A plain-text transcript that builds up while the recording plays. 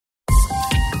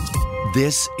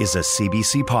This is a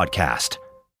CBC podcast.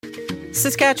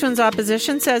 Saskatchewan's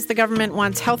opposition says the government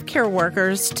wants healthcare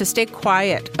workers to stay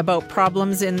quiet about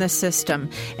problems in the system.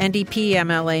 NDP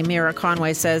MLA Mira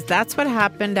Conway says that's what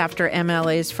happened after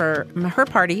MLAs for her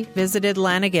party visited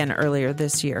Lanigan earlier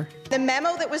this year. The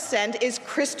memo that was sent is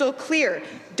crystal clear.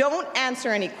 Don't answer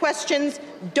any questions.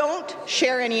 Don't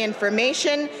share any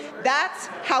information. That's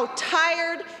how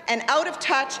tired and out of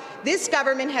touch this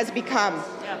government has become.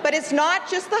 But it's not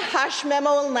just the hush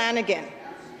memo in Lanigan.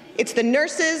 It's the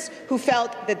nurses who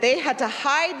felt that they had to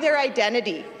hide their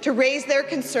identity to raise their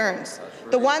concerns.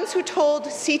 The ones who told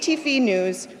CTV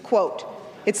News, quote,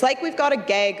 "It's like we've got a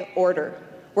gag order.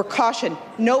 We're cautioned.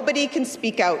 Nobody can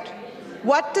speak out."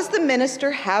 What does the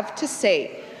minister have to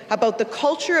say about the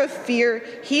culture of fear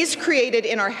he's created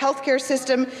in our healthcare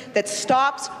system that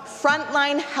stops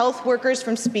frontline health workers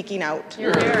from speaking out?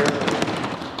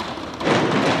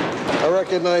 I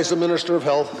recognize the Minister of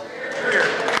Health.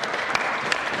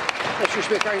 Mr.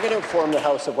 Speaker, I'm going to inform the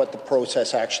House of what the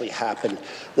process actually happened.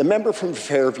 The member from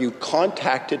Fairview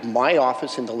contacted my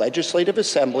office in the Legislative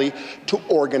Assembly to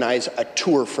organize a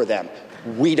tour for them.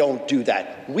 We don't do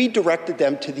that. We directed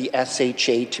them to the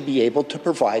SHA to be able to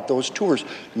provide those tours.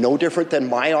 No different than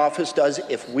my office does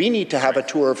if we need to have a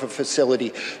tour of a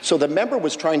facility. So the member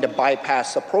was trying to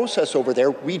bypass the process over there.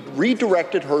 We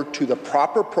redirected her to the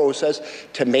proper process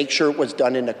to make sure it was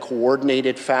done in a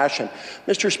coordinated fashion.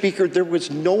 Mr. Speaker, there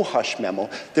was no hush memo.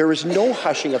 There is no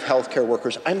hushing of healthcare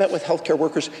workers. I met with healthcare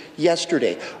workers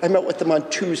yesterday. I met with them on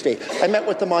Tuesday. I met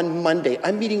with them on Monday.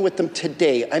 I'm meeting with them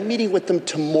today. I'm meeting with them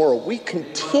tomorrow. We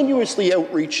continuously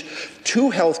outreach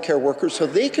to healthcare workers so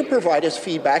they can provide us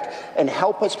feedback and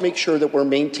help us make sure that we're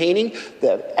maintaining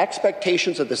the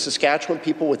expectations of the Saskatchewan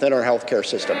people within our healthcare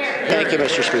system. Thank you,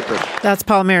 Mr. Speaker. That's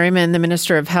Paul Merriman, the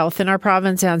Minister of Health in our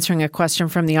province, answering a question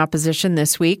from the opposition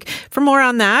this week. For more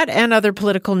on that and other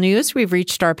political news, we've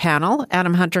reached our panel.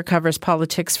 Adam Hunter covers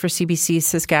politics for CBC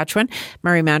Saskatchewan.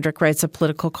 Murray Mandryk writes a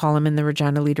political column in the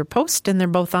Regina Leader-Post, and they're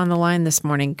both on the line this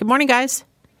morning. Good morning, guys.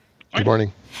 Good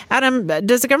morning. Adam,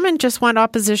 does the government just want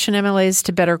opposition MLAs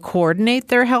to better coordinate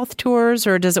their health tours,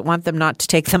 or does it want them not to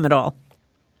take them at all?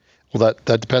 Well,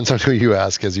 that depends on who you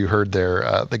ask, as you heard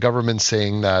there. The government's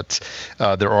saying that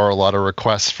there are a lot of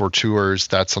requests for tours.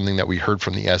 That's something that we heard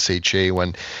from the SHA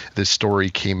when this story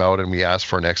came out, and we asked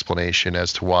for an explanation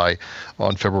as to why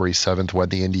on February 7th, when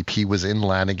the NDP was in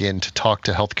Lanigan to talk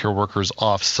to healthcare workers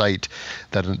off-site,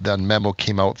 that memo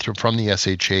came out from the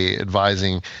SHA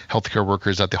advising healthcare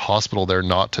workers at the hospital there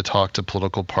not to talk to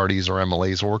political parties or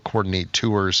MLAs or coordinate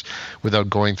tours without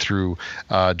going through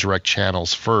direct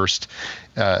channels first.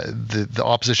 The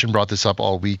opposition brought this up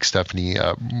all week, Stephanie,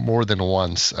 more than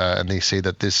once, and they say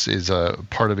that this is a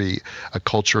part of a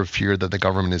culture of fear that the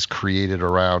government has created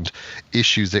around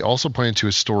issues. They also pointed to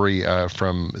a story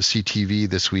from CTV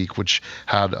this week, which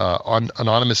had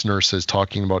anonymous nurses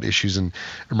talking about issues in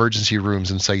emergency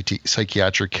rooms and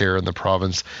psychiatric care in the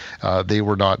province. They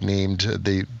were not named.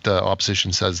 The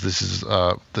opposition says this is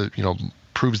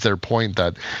proves their point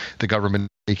that the government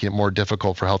making it more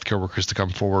difficult for healthcare workers to come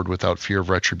forward without fear of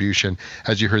retribution.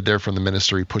 As you heard there from the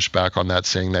minister, he pushed back on that,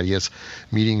 saying that he has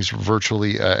meetings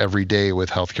virtually every day with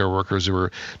healthcare workers who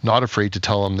are not afraid to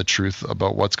tell him the truth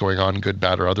about what's going on, good,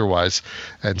 bad, or otherwise.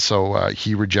 And so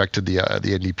he rejected the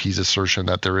NDP's assertion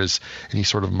that there is any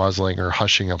sort of muzzling or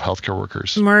hushing of healthcare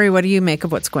workers. Murray, what do you make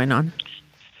of what's going on?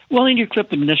 Well, in your clip,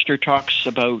 the minister talks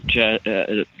about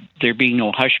there being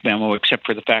no hush memo, except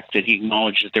for the fact that he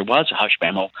acknowledged that there was a hush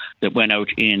memo that went out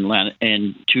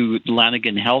to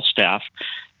Lanigan health staff,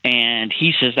 and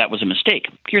he says that was a mistake.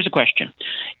 Here's a question.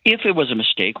 If it was a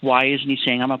mistake, why isn't he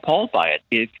saying I'm appalled by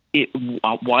it?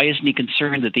 Why isn't he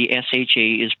concerned that the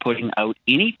SHA is putting out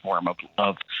any form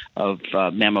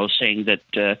of memo saying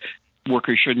that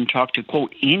workers shouldn't talk to,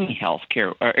 quote, any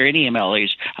healthcare or any MLAs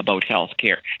about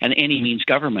healthcare, and any means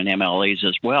government MLAs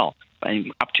as well,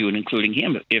 up to and including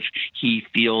him, if he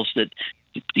feels that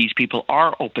these people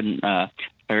are open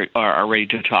are ready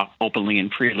to talk openly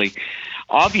and freely.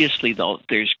 Obviously, though,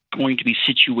 there's going to be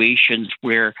situations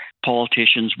where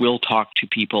politicians will talk to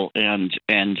people and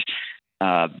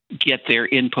get their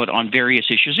input on various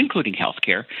issues, including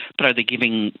healthcare. But are they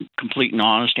giving complete and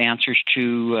honest answers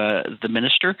to the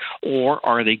minister, or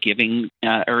are they giving,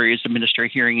 or is the minister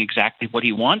hearing exactly what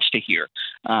he wants to hear,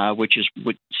 which is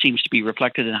what seems to be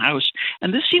reflected in the House?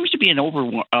 And this seems to be an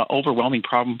overwhelming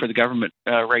problem for the government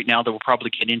right now that we'll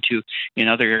probably get into in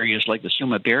other areas like the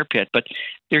Summa Bear Pit. But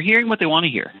they're hearing what they want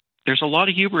to hear. there's a lot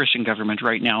of hubris in government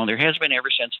right now, and there has been ever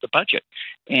since the budget.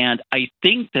 And I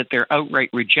think that they're outright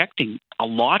rejecting a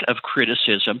lot of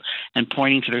criticism and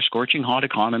pointing to their scorching hot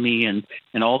economy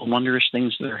and all the wondrous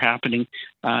things that are happening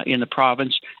in the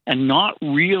province, and not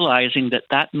realizing that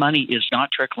that money is not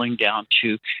trickling down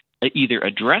to either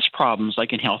address problems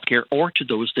like in healthcare or to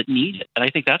those that need it. And I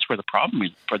think that's where the problem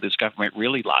for this government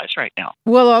really lies right now.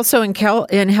 Well, also in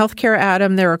healthcare,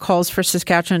 Adam, there are calls for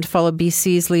Saskatchewan to follow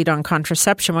BC's lead on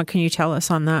contraception. What can you tell us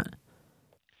on that?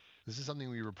 This is something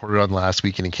we reported on last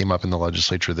week, and it came up in the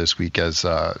legislature this week as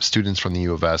students from the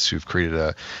U of S who've created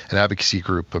an advocacy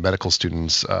group. Medical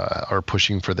students are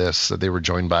pushing for this. They were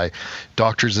joined by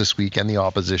doctors this week and the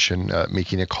opposition,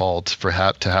 making a call to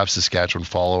have Saskatchewan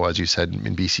follow, as you said,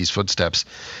 in BC's footsteps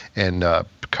and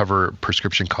cover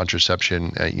prescription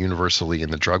contraception universally in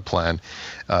the drug plan.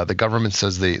 The government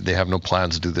says they have no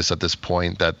plans to do this at this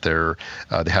point, that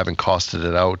they haven't costed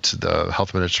it out. The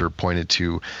health minister pointed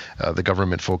to the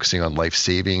government focusing on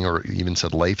life-saving or even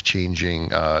said life-changing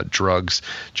drugs.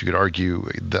 But you could argue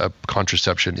the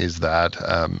contraception is that.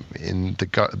 In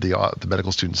the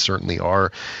medical students certainly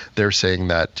are. They're saying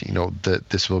that that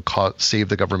this will save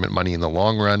the government money in the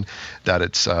long run. That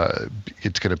it's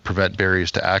going to prevent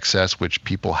barriers to access, which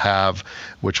people have,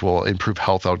 which will improve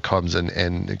health outcomes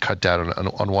and cut down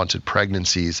on unwanted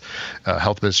pregnancies.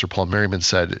 Health Minister Paul Merriman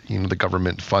said, the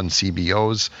government funds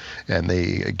CBOs and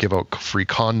they give out free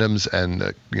condoms,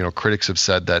 and critics have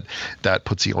said that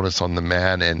puts the onus on the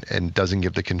man and doesn't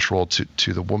give the control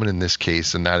to the woman in this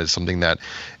case, and that is something that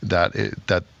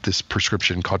this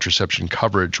prescription contraception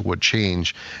coverage would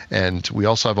change. And we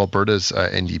also have Alberta's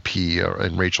NDP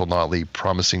and Rachel Notley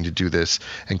promising to do this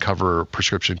and cover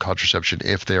prescription contraception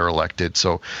if they are elected.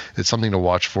 So it's something to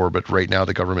watch for, but right now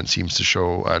the government seems to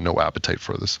show no appetite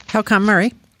for this. How come,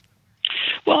 Murray?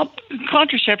 Well,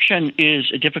 contraception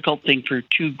is a difficult thing for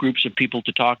two groups of people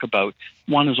to talk about.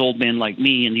 One is old men like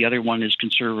me, and the other one is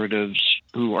conservatives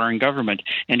who are in government.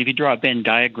 And if you draw a Venn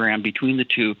diagram between the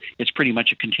two, it's pretty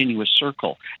much a continuous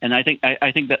circle. And I think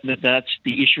that's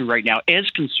the issue right now. As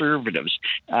conservatives,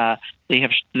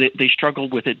 they struggle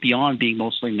with it beyond being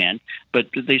mostly men, but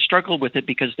they struggle with it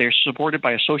because they're supported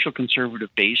by a social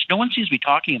conservative base. No one seems to be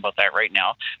talking about that right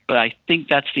now, but I think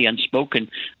that's the unspoken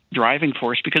driving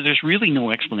force, because there's really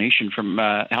no explanation from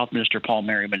Health Minister Paul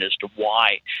Merriman as to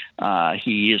why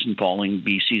he isn't following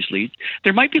BC's lead.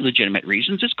 There might be legitimate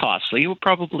reasons. It's costly. It will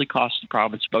probably cost the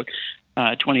province about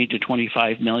 $20 to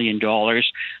 $25 million.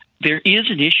 There is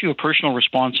an issue of personal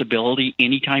responsibility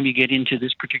anytime you get into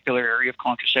this particular area of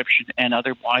contraception and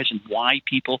otherwise, and why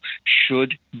people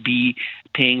should be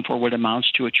paying for what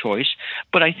amounts to a choice.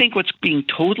 But I think what's being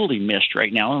totally missed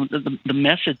right now, the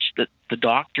message that the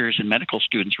doctors and medical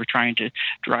students were trying to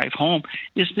drive home,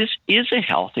 is this is a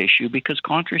health issue, because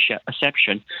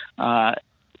contraception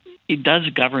it does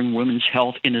govern women's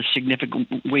health in a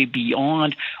significant way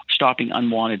beyond stopping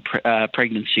unwanted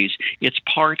pregnancies. It's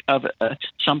part of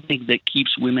something that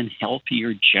keeps women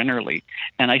healthier generally.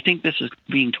 And I think this is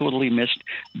being totally missed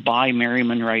by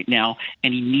Merriman right now,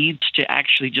 and he needs to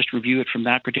actually just review it from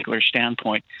that particular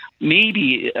standpoint.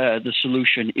 Maybe the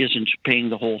solution isn't paying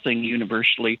the whole thing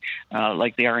universally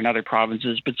like they are in other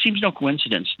provinces, but it seems no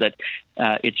coincidence that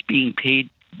it's being paid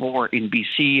for in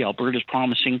BC. Alberta's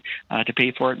promising to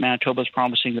pay for it. Manitoba's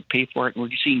promising to pay for it. We're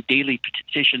seeing daily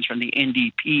petitions from the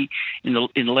NDP in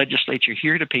the legislature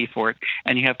here to pay for it,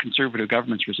 and you have conservative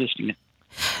governments resisting it.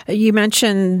 You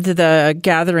mentioned the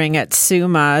gathering at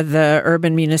SUMA, the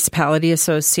Urban Municipality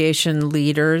Association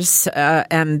leaders,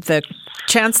 and the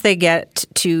chance they get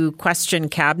to question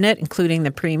cabinet, including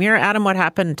the Premier. Adam, what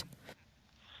happened?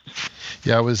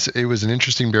 Yeah, it was an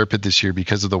interesting bear pit this year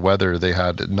because of the weather. They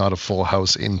had not a full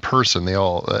house in person. They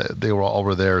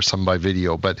were there, some by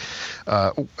video. But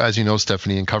as you know,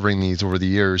 Stephanie, in covering these over the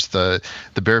years, the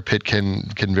bear pit can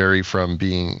vary from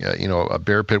being a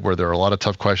bear pit where there are a lot of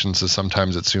tough questions to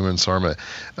sometimes at SUMA and SARMA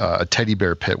a teddy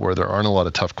bear pit where there aren't a lot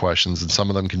of tough questions, and some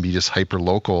of them can be just hyper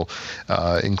local,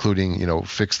 including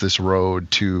fix this road,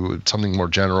 to something more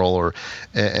general.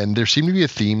 And there seemed to be a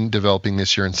theme developing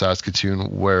this year in Saskatoon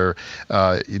where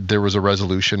there was a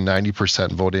resolution,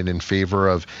 90% voted in favor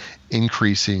of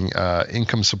increasing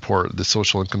income support, the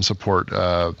social income support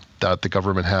that the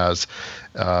government has,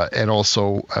 and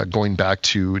also going back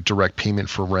to direct payment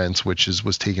for rents, which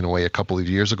was taken away a couple of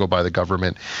years ago by the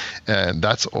government, and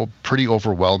that's pretty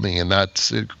overwhelming, and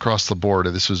that's across the board.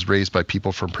 This was raised by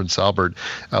people from Prince Albert,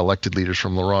 elected leaders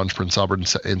from La Ronge, Prince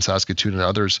Albert, in Saskatoon, and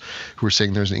others who are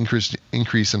saying there's an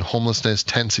increase in homelessness.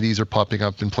 Tent cities are popping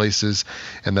up in places,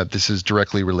 and that this is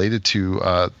directly related to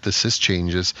the SIS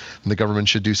changes, and the government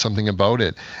should do something about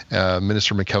it.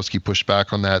 Minister Mikowski pushed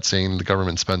back on that, saying the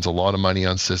government spends a lot of money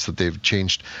on SIS, that they've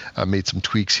changed, made some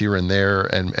tweaks here and there,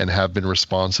 and have been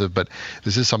responsive. But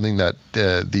this is something that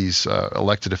these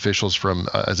elected officials from,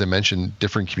 as I mentioned,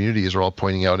 different communities are all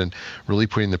pointing out and really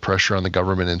putting the pressure on the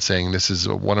government and saying this is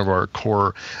one of our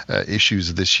core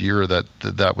issues this year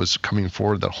that was coming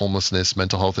forward, that homelessness,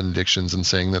 mental health and addictions, and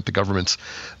saying that the government's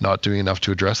not doing enough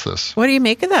to address this. What do you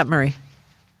make of that, Murray?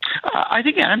 I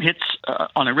think Adam hits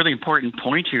on a really important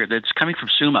point here that's coming from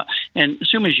SUMA. And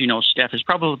SUMA, as you know, Steph, is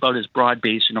probably about as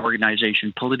broad-based an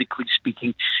organization, politically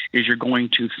speaking, as you're going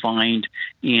to find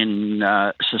in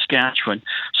Saskatchewan.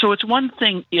 So it's one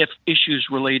thing if issues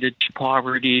related to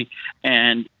poverty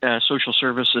and social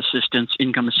service assistance,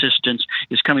 income assistance,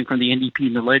 is coming from the NDP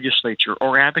in the legislature,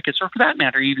 or advocates, or for that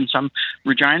matter, even some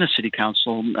Regina City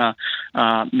Council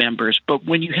members. But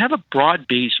when you have a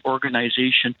broad-based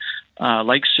organization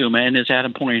like SUMA, and as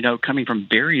Adam pointed out, coming from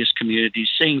various communities,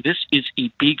 saying this is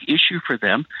a big issue for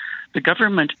them, the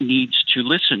government needs to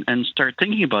listen and start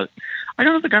thinking about it. I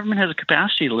don't know if the government has a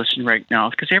capacity to listen right now,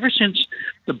 because ever since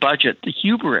the budget, the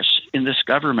hubris in this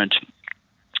government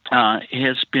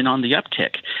has been on the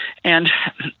uptick. And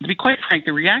to be quite frank,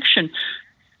 the reaction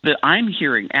that I'm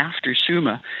hearing after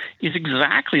SUMA is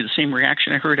exactly the same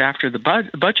reaction I heard after the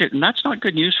budget, and that's not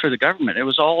good news for the government. It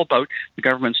was all about the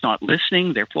government's not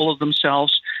listening. They're full of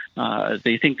themselves.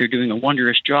 They think they're doing a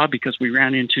wondrous job because we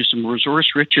ran into some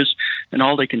resource riches, and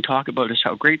all they can talk about is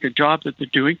how great the job that they're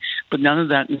doing, but none of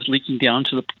that is leaking down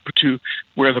to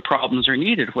where the problems are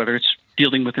needed, whether it's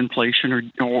dealing with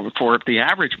inflation or for the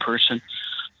average person,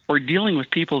 or dealing with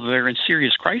people that are in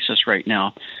serious crisis right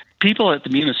now. People at the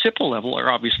municipal level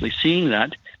are obviously seeing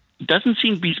that. It doesn't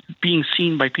seem to be being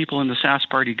seen by people in the Sask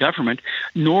Party government,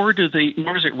 nor is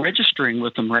it registering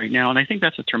with them right now. And I think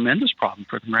that's a tremendous problem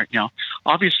for them right now.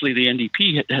 Obviously, the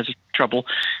NDP has trouble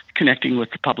connecting with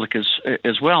the public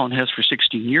as well, and has for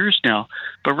 16 years now.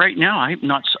 But right now, I'm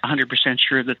not 100%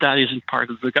 sure that isn't part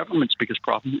of the government's biggest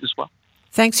problem as well.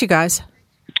 Thanks, you guys.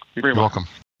 You're very welcome.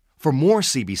 For more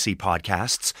CBC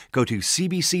podcasts, go to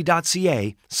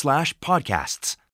cbc.ca/podcasts.